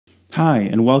Hi,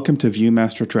 and welcome to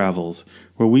Viewmaster Travels,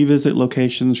 where we visit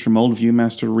locations from old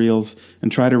Viewmaster reels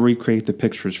and try to recreate the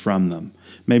pictures from them.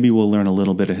 Maybe we'll learn a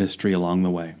little bit of history along the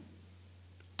way.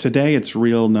 Today it's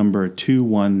reel number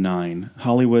 219,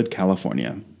 Hollywood,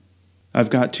 California. I've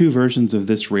got two versions of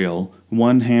this reel,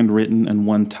 one handwritten and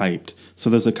one typed, so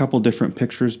there's a couple different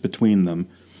pictures between them.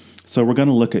 So we're going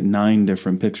to look at 9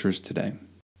 different pictures today.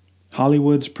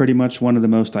 Hollywood's pretty much one of the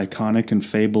most iconic and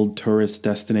fabled tourist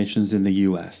destinations in the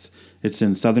U.S. It's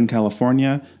in Southern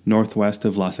California, northwest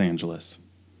of Los Angeles.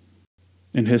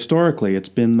 And historically, it's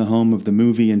been the home of the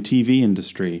movie and TV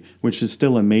industry, which is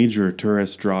still a major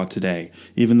tourist draw today,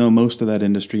 even though most of that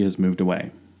industry has moved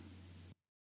away.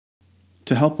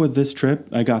 To help with this trip,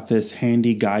 I got this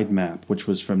handy guide map, which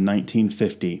was from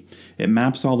 1950. It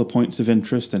maps all the points of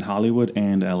interest in Hollywood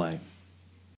and LA.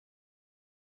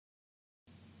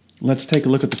 Let's take a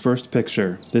look at the first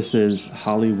picture. This is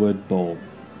Hollywood Bowl.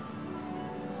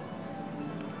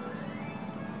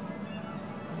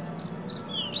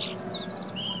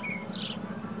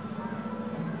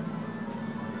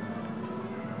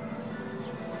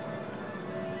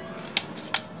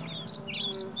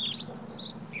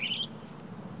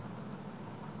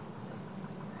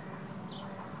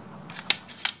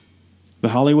 The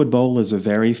Hollywood Bowl is a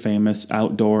very famous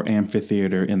outdoor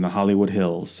amphitheater in the Hollywood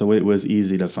Hills, so it was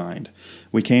easy to find.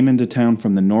 We came into town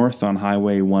from the north on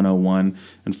Highway 101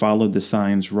 and followed the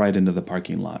signs right into the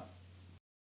parking lot.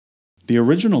 The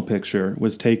original picture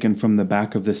was taken from the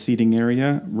back of the seating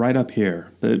area right up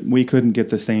here, but we couldn't get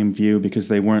the same view because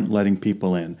they weren't letting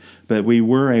people in, but we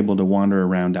were able to wander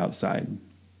around outside.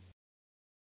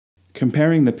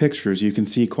 Comparing the pictures, you can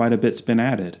see quite a bit's been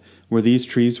added. Where these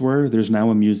trees were, there's now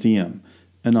a museum,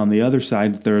 and on the other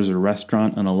side there is a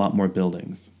restaurant and a lot more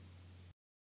buildings.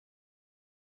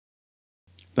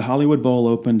 The Hollywood Bowl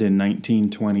opened in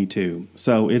 1922,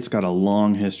 so it's got a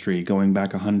long history going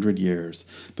back 100 years.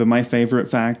 But my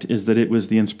favorite fact is that it was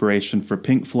the inspiration for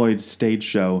Pink Floyd's stage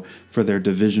show for their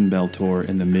Division Bell tour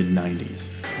in the mid-90s.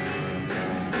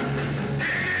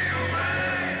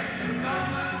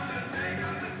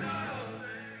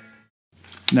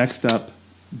 Next up,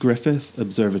 Griffith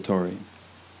Observatory.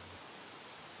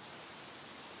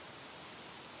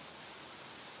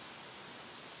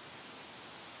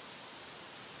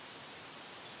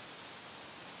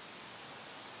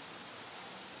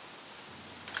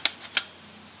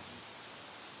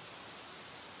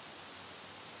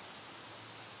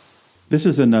 This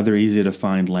is another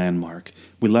easy-to-find landmark.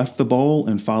 We left the bowl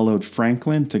and followed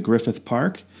Franklin to Griffith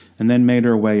Park, and then made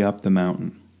our way up the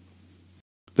mountain.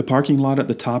 The parking lot at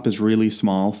the top is really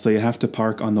small, so you have to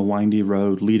park on the windy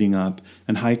road leading up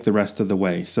and hike the rest of the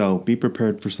way, so be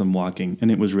prepared for some walking, and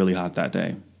it was really hot that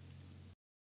day.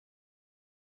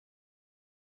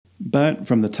 But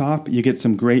from the top, you get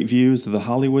some great views of the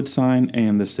Hollywood sign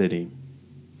and the city.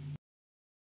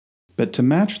 But to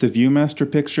match the Viewmaster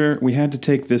picture, we had to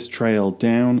take this trail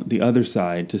down the other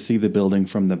side to see the building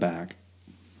from the back.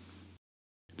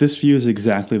 This view is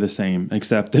exactly the same,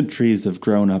 except that trees have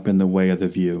grown up in the way of the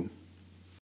view.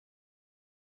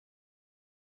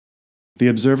 The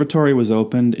observatory was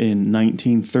opened in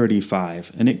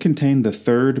 1935, and it contained the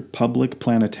 3rd public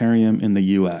planetarium in the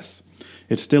U.S.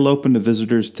 It's still open to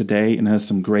visitors today and has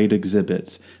some great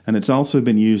exhibits, and it's also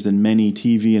been used in many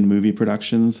TV and movie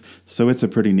productions, so it's a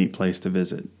pretty neat place to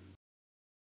visit.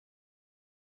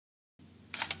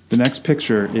 The next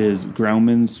picture is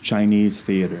Grauman's Chinese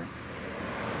Theater.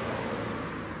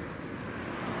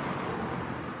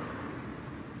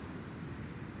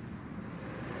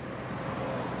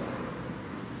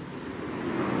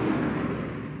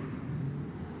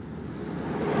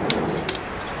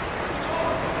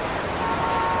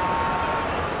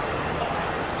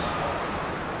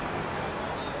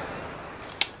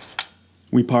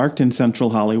 We parked in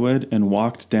central Hollywood and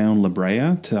walked down La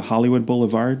Brea to Hollywood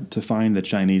Boulevard to find the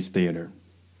Chinese Theater.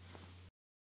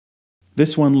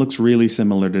 This one looks really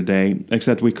similar today,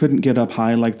 except we couldn't get up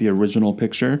high like the original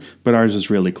picture, but ours is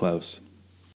really close.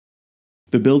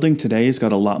 The building today's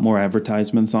got a lot more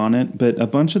advertisements on it, but a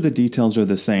bunch of the details are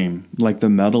the same, like the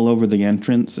metal over the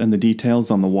entrance and the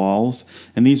details on the walls,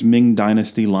 and these Ming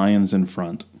Dynasty lions in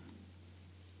front.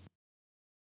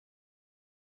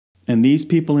 And these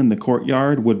people in the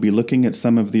courtyard would be looking at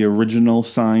some of the original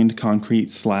signed concrete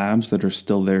slabs that are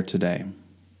still there today.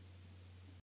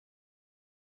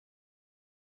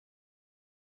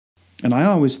 And I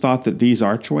always thought that these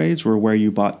archways were where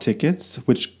you bought tickets,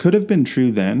 which could have been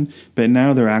true then, but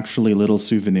now they're actually little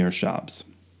souvenir shops.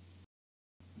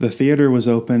 The theater was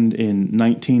opened in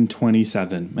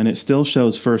 1927, and it still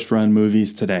shows first-run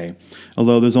movies today,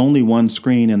 although there's only one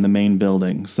screen in the main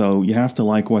building, so you have to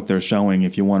like what they're showing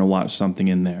if you want to watch something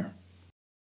in there.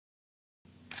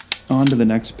 On to the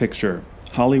next picture,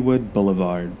 Hollywood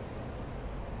Boulevard.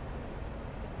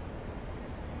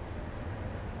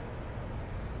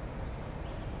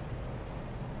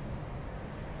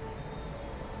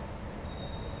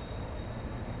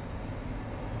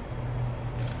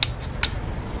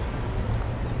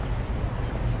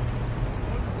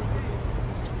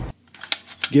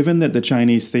 Given that the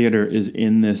Chinese theater is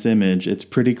in this image, it's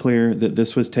pretty clear that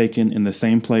this was taken in the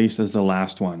same place as the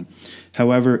last one.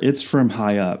 However, it's from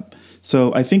high up,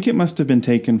 so I think it must have been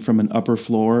taken from an upper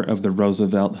floor of the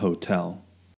Roosevelt Hotel.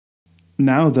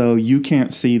 Now though, you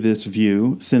can't see this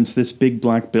view since this big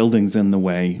black building's in the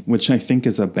way, which I think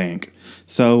is a bank.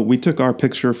 So we took our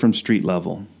picture from street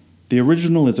level. The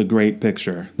original is a great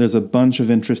picture. There's a bunch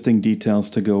of interesting details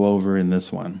to go over in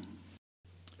this one.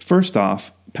 First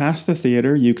off, past the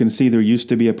theater, you can see there used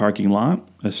to be a parking lot,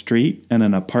 a street, and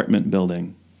an apartment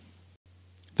building.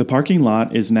 The parking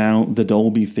lot is now the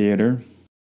Dolby Theater,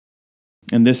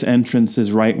 and this entrance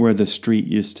is right where the street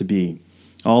used to be.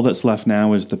 All that's left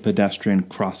now is the pedestrian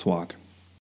crosswalk.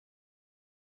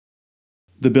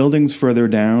 The buildings further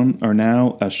down are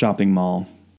now a shopping mall.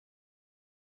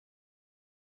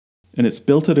 And it's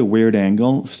built at a weird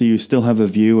angle, so you still have a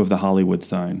view of the Hollywood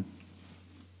sign.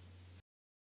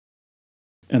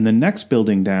 And the next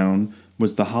building down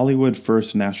was the Hollywood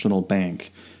First National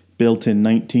Bank, built in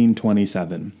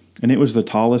 1927. And it was the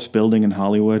tallest building in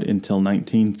Hollywood until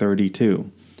 1932.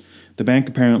 The bank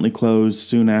apparently closed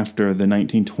soon after the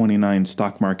 1929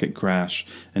 stock market crash,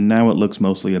 and now it looks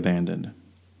mostly abandoned.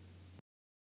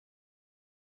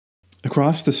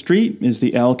 Across the street is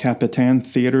the El Capitan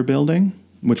Theater building,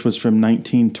 which was from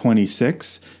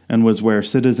 1926 and was where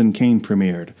Citizen Kane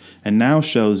premiered, and now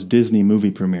shows Disney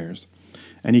movie premieres.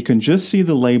 And you can just see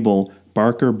the label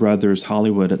Barker Brothers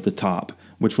Hollywood at the top,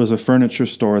 which was a furniture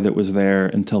store that was there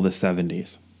until the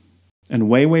 70s. And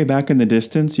way back in the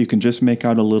distance, you can just make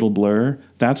out a little blur.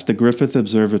 That's the Griffith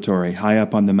Observatory high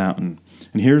up on the mountain.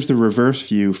 And here's the reverse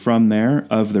view from there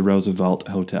of the Roosevelt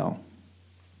Hotel.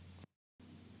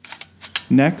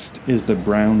 Next is the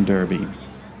Brown Derby.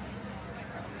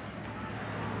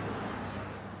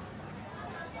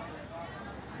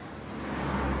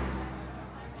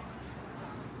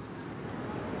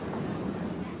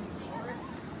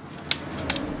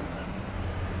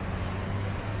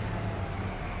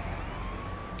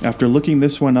 After looking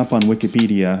this one up on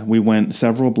Wikipedia, we went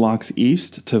several blocks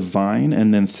east to Vine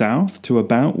and then south to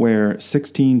about where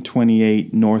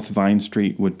 1628 North Vine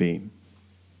Street would be.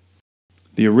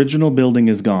 The original building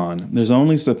is gone. There's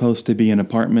only supposed to be an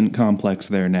apartment complex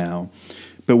there now.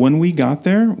 But when we got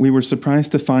there, we were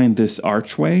surprised to find this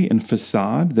archway and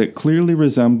facade that clearly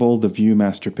resemble the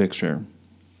Viewmaster picture.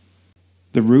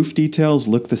 The roof details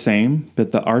look the same,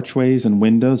 but the archways and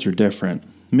windows are different.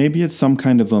 Maybe it's some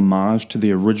kind of homage to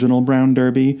the original Brown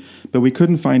Derby, but we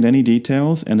couldn't find any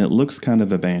details and it looks kind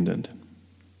of abandoned.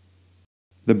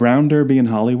 The Brown Derby in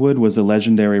Hollywood was a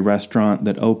legendary restaurant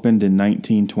that opened in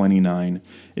 1929.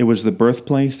 It was the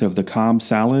birthplace of the Cobb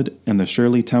salad and the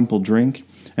Shirley Temple drink,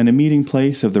 and a meeting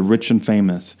place of the rich and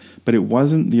famous, but it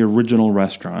wasn't the original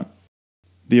restaurant.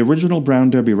 The original Brown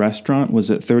Derby restaurant was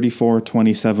at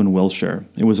 3427 Wilshire.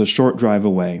 It was a short drive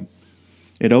away.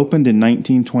 It opened in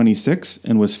 1926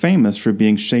 and was famous for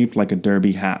being shaped like a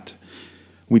derby hat.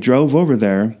 We drove over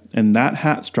there, and that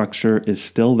hat structure is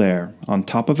still there, on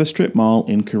top of a strip mall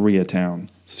in Koreatown.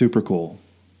 Super cool.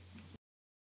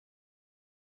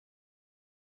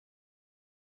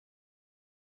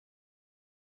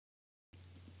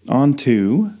 On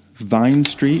to Vine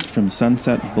Street from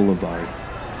Sunset Boulevard.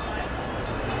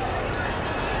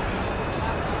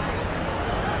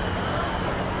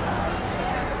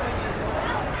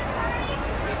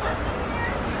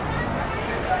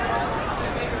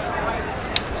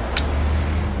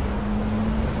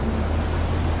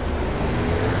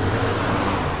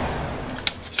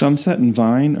 Sunset and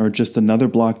Vine are just another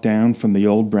block down from the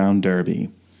old Brown Derby.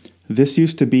 This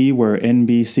used to be where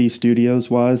NBC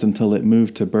Studios was until it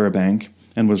moved to Burbank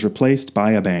and was replaced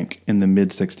by a bank in the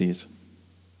mid-60s.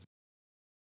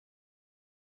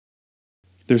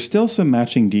 There's still some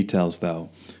matching details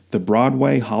though. The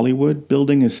Broadway Hollywood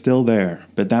building is still there,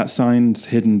 but that sign's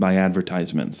hidden by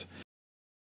advertisements.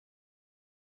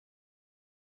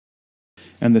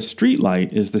 And the street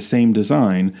light is the same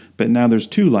design, but now there's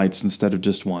two lights instead of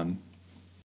just one.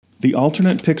 The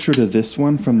alternate picture to this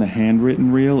one from the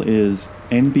handwritten reel is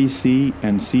NBC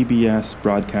and CBS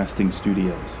Broadcasting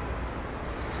Studios.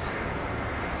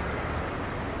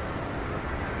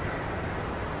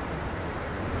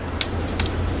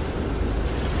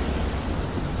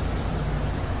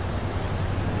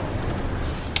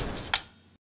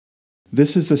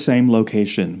 This is the same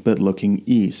location, but looking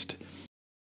east.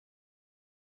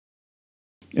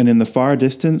 And in the far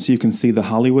distance, you can see the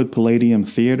Hollywood Palladium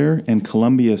Theater and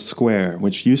Columbia Square,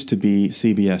 which used to be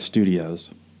CBS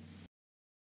Studios.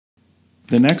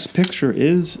 The next picture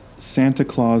is Santa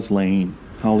Claus Lane,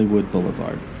 Hollywood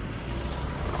Boulevard.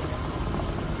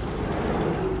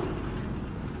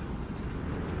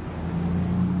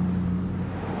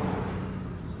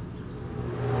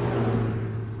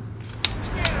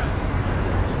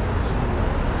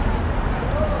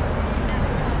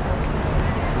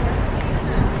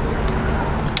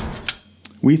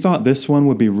 We thought this one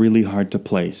would be really hard to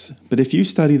place, but if you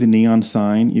study the neon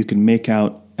sign, you can make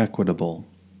out Equitable.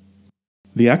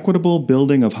 The Equitable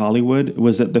building of Hollywood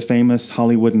was at the famous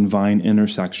Hollywood and Vine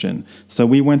intersection, so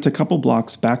we went a couple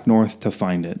blocks back north to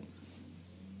find it.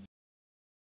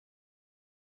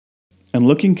 And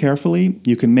looking carefully,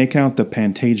 you can make out the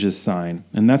Pantages sign,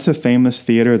 and that's a famous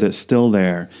theater that's still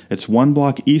there. It's 1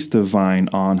 block east of Vine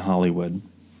on Hollywood.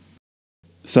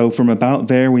 So from about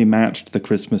there, we matched the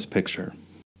Christmas picture.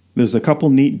 There's a couple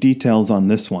neat details on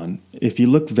this one. If you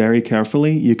look very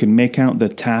carefully, you can make out the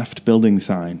Taft Building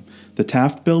sign. The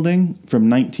Taft Building, from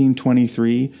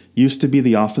 1923, used to be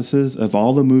the offices of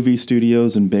all the movie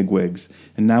studios and bigwigs,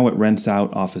 and now it rents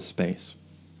out office space.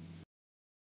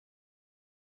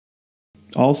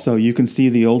 Also, you can see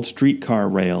the old streetcar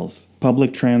rails.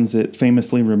 Public transit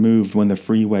famously removed when the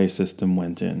freeway system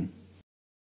went in.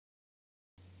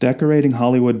 Decorating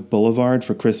Hollywood Boulevard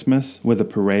for Christmas with a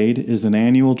parade is an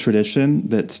annual tradition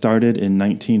that started in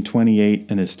 1928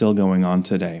 and is still going on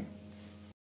today.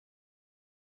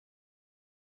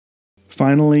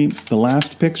 Finally, the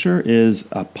last picture is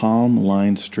a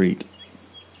palm-lined street.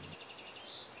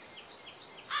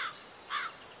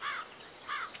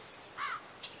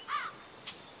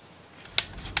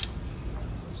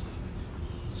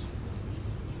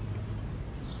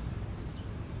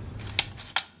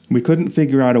 We couldn't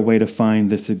figure out a way to find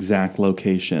this exact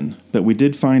location, but we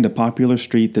did find a popular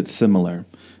street that's similar.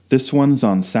 This one's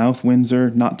on South Windsor,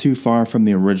 not too far from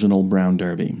the original Brown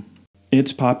Derby.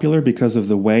 It's popular because of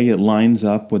the way it lines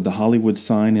up with the Hollywood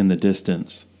sign in the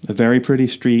distance. A very pretty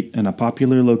street and a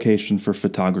popular location for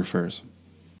photographers.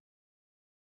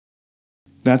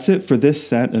 That's it for this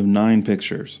set of 9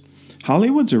 pictures.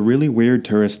 Hollywood's a really weird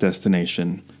tourist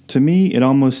destination. To me, it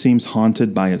almost seems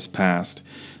haunted by its past.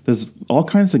 There's all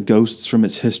kinds of ghosts from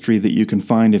its history that you can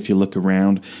find if you look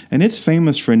around, and it's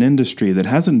famous for an industry that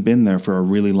hasn't been there for a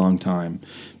really long time.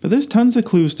 But there's tons of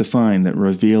clues to find that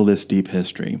reveal this deep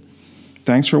history.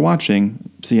 Thanks for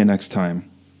watching. See you next time.